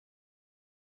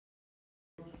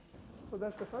So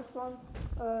that's the first one.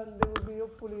 There will be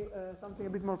hopefully something a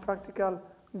bit more practical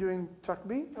during track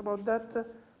B about that.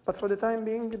 But for the time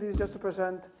being, this is just to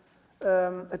present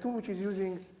a tool which is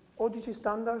using OGC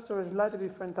standards, or a slightly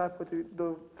different type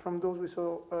from those we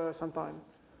saw sometime.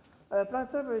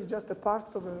 PlanetServer is just a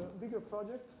part of a bigger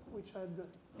project which had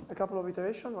a couple of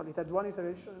iterations. Well, it had one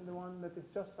iteration, and the one that is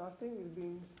just starting is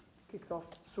being kicked off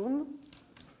soon.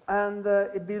 And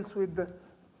it deals with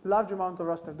large amount of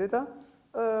raster data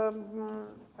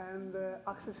and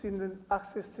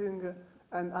accessing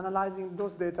and analyzing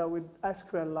those data with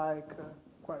SQL-like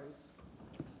queries.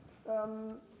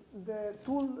 The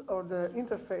tool or the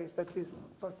interface that is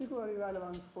particularly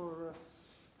relevant for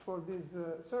this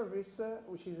service,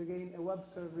 which is again a web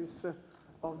service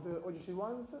of the OGC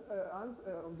one,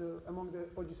 among the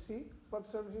OGC web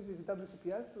services, is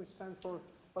WCPS, which stands for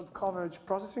Web Coverage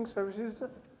Processing Services.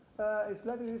 It's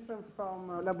slightly different from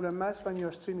WMS when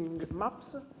you're streaming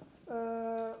maps,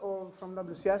 or from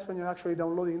WCS when you're actually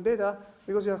downloading data,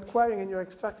 because you're querying and you're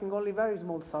extracting only very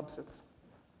small subsets.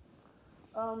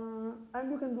 And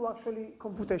you can do actually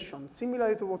computation,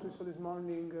 similarly to what we saw this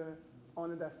morning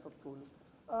on a desktop tool.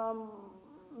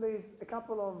 There's a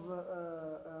couple of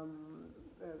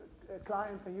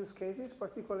clients and use cases,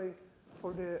 particularly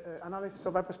for the analysis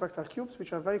of hyperspectral cubes,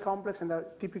 which are very complex and are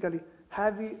typically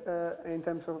heavy in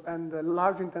terms of, and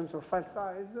large in terms of file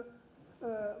size.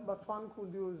 But one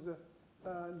could use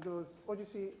those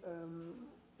OGC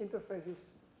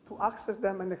interfaces to access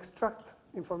them and extract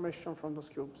information from those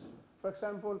cubes. For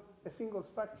example, a single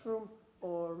spectrum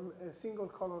or a single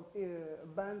color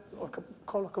bands or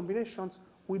color combinations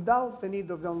without the need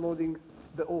of downloading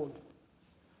the old.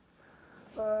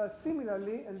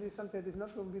 Similarly, and this is something that is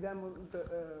not going to be demoed,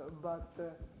 but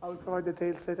I will provide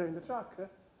details later in the track,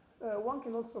 one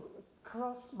can also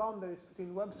cross boundaries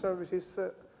between web services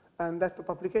and desktop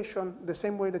application the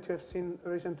same way that you have seen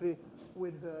recently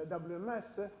with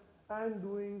WMS, and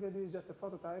doing, this is just a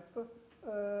prototype,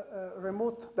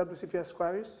 remote WCPS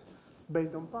queries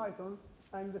based on Python,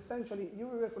 and essentially you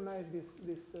will recognize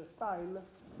this style.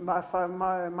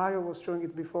 Mario was showing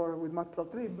it before with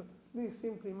matplotlib. This is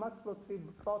simply matplotlib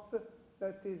plot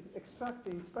that is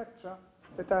extracting spectra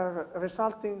that are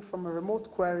resulting from a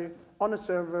remote query on a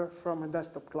server from a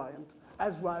desktop client,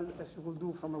 as well as you will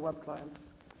do from a web client.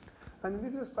 And in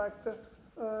this respect,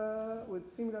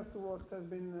 with similar to what has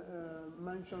been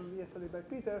mentioned yesterday by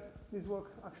Peter, this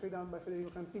work actually done by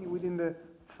Federico Cantini within the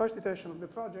first iteration of the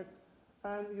project,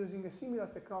 and using a similar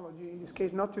technology, in this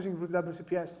case not using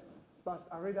WCPS, but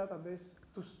array database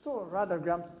to store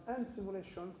radargrams and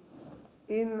simulation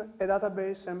in a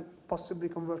database and possibly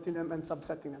converting them and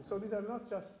subsetting them. So these are not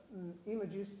just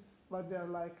images, but they are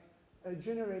like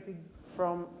generated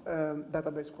from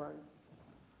database query.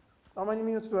 How many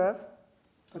minutes do I have?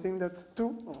 I think that's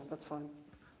 2. Oh, that's fine.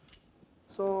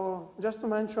 So just to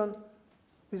mention,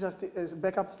 these are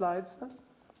backup slides,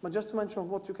 but just to mention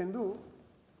what you can do,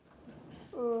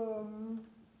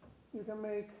 you can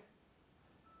make,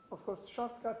 of course,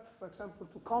 shortcut, for example,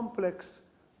 to complex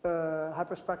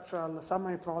hyperspectral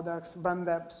summary products, band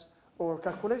depths, or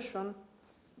calculation,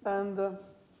 and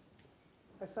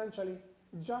essentially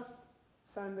just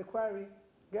send a query,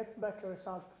 get back a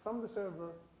result from the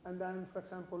server, and then, for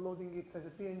example, loading it as a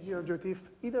PNG or GeoTIFF,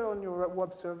 either on your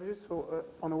web services, so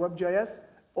on a WebGIS,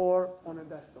 or on a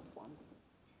desktop one.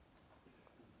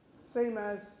 Same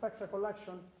as spectra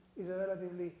collection is a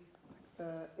relatively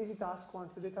easy task.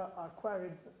 Once the data are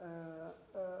queried,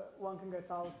 one can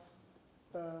get out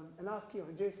an ASCII or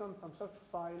a JSON, some sort of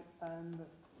file, and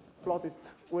plot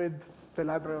it with the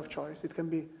library of choice. It can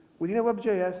be within a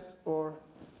WebGIS or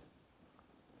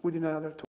within another tool.